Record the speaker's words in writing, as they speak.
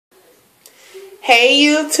Hey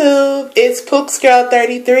YouTube, it's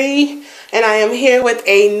PooksGirl33 and I am here with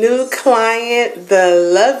a new client,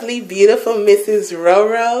 the lovely, beautiful Mrs.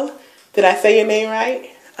 Roro. Did I say your name right?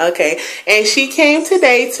 Okay, and she came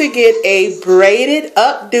today to get a braided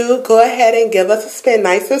updo. Go ahead and give us a spin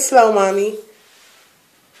nice and slow, mommy.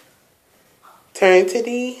 Turn to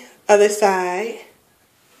the other side.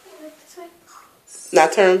 Now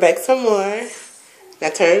turn back some more. Now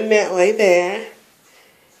turn that way there.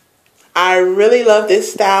 I really love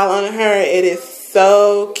this style on her. It is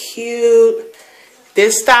so cute.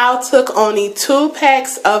 This style took only 2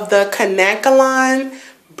 packs of the Kanakalan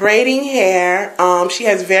braiding hair. She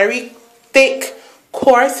has very thick,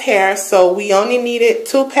 coarse hair, so we only needed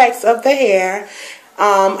 2 packs of the hair.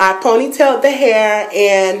 I ponytailed the hair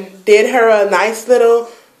and did her a nice little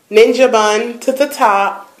ninja bun to the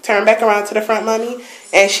top. Turn back around to the front, mommy.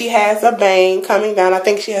 And she has a bang coming down. I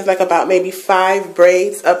think she has like about maybe 5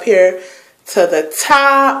 braids up here to the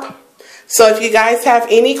top. So if you guys have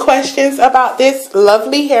any questions about this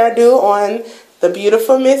lovely hairdo on the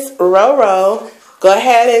beautiful Miss Roro, go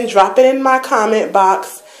ahead and drop it in my comment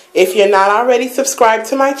box. If you're not already subscribed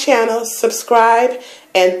to my channel, subscribe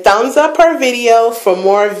and thumbs up her video for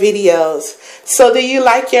more videos. So do you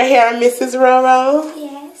like your hair, Mrs. Roro?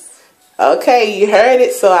 Yes. Okay, you heard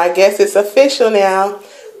it, so I guess it's official now.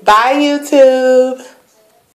 Bye, YouTube.